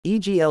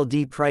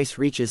EGLD price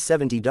reaches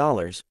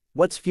 $70,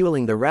 what's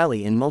fueling the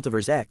rally in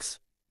Multiverse X?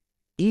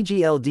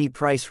 EGLD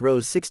price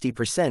rose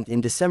 60% in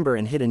December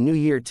and hit a New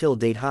Year till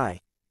date high.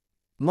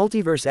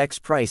 Multiverse X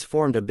price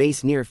formed a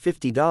base near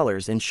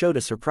 $50 and showed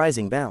a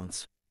surprising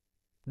bounce.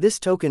 This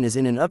token is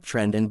in an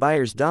uptrend and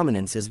buyers'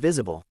 dominance is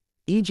visible.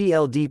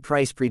 EGLD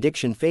price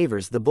prediction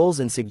favors the bulls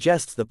and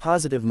suggests the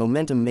positive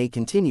momentum may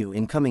continue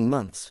in coming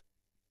months.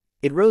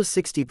 It rose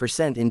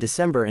 60% in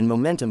December and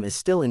momentum is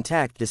still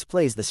intact,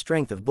 displays the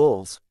strength of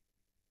bulls.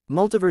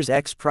 Multiverse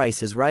X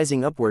price is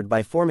rising upward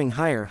by forming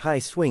higher high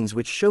swings,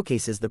 which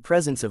showcases the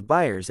presence of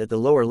buyers at the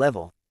lower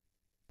level.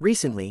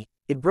 Recently,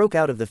 it broke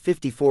out of the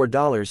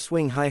 $54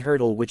 swing high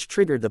hurdle, which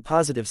triggered the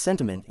positive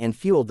sentiment and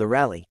fueled the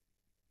rally.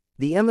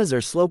 The EMAs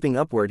are sloping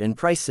upward and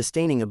price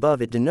sustaining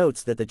above it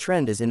denotes that the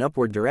trend is in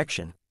upward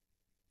direction.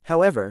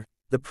 However,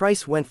 the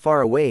price went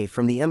far away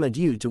from the EMA,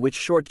 due to which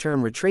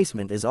short-term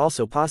retracement is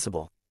also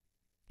possible.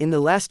 In the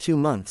last 2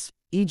 months,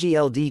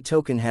 EGLD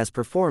token has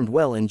performed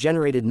well and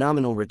generated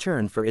nominal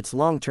return for its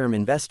long-term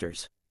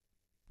investors.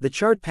 The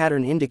chart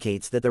pattern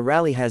indicates that the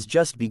rally has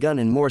just begun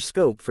and more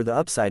scope for the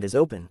upside is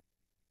open.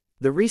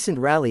 The recent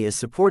rally is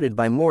supported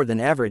by more than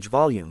average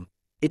volume.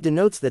 It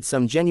denotes that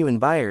some genuine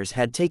buyers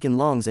had taken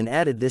longs and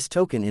added this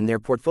token in their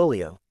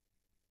portfolio.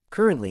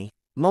 Currently,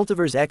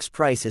 Multiverse X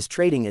price is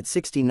trading at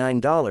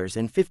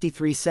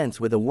 $69.53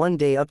 with a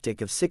one-day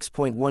uptick of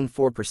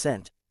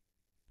 6.14%.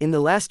 In the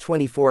last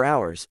 24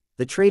 hours,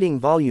 the trading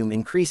volume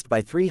increased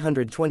by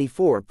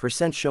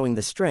 324%, showing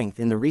the strength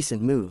in the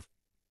recent move.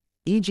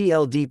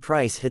 EGLD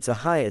price hits a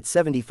high at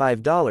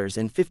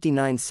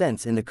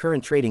 $75.59 in the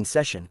current trading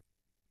session.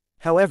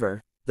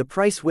 However, the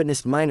price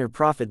witnessed minor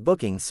profit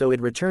booking, so it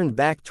returned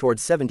back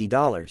towards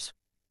 $70.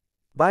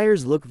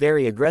 Buyers look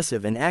very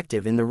aggressive and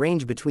active in the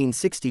range between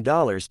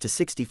 $60 to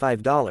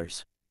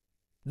 $65.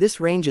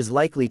 This range is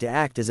likely to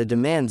act as a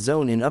demand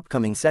zone in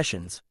upcoming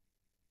sessions.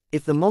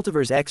 If the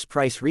Multiverse X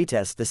price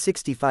retests the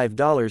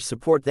 $65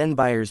 support, then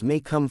buyers may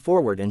come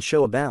forward and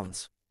show a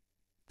bounce.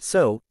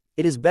 So,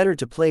 it is better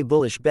to play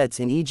bullish bets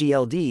in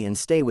EGLD and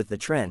stay with the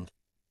trend.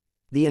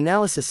 The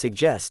analysis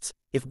suggests,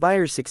 if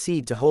buyers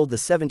succeed to hold the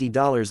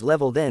 $70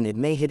 level, then it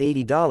may hit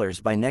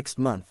 $80 by next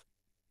month.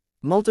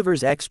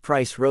 Multiverse X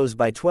price rose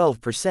by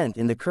 12%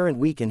 in the current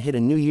week and hit a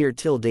New Year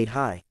till date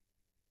high.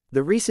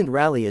 The recent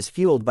rally is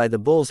fueled by the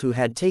bulls who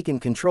had taken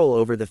control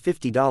over the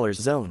 $50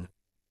 zone.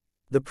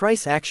 The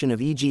price action of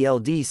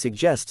EGLD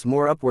suggests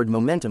more upward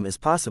momentum is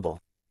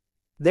possible.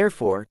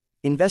 Therefore,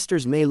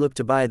 investors may look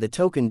to buy the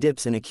token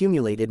dips and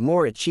accumulate it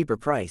more at cheaper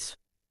price.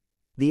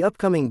 The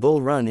upcoming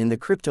bull run in the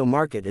crypto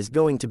market is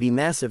going to be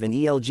massive, and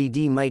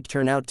EGLD might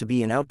turn out to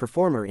be an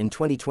outperformer in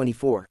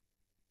 2024.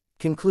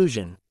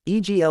 Conclusion: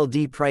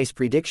 EGLD price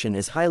prediction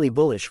is highly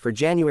bullish for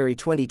January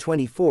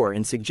 2024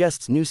 and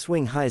suggests new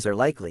swing highs are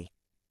likely.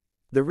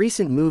 The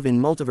recent move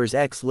in Multiverse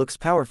X looks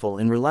powerful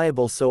and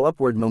reliable, so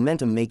upward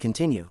momentum may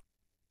continue.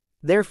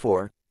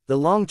 Therefore, the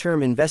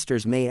long-term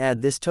investors may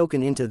add this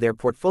token into their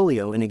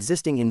portfolio and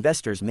existing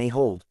investors may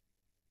hold.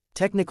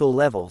 Technical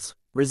levels: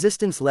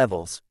 resistance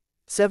levels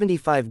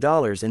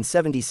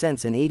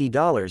 $75.70 and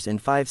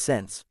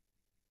 $80.05.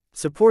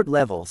 Support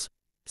levels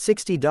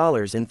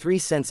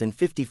 $60.03 and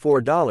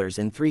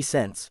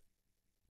 $54.03.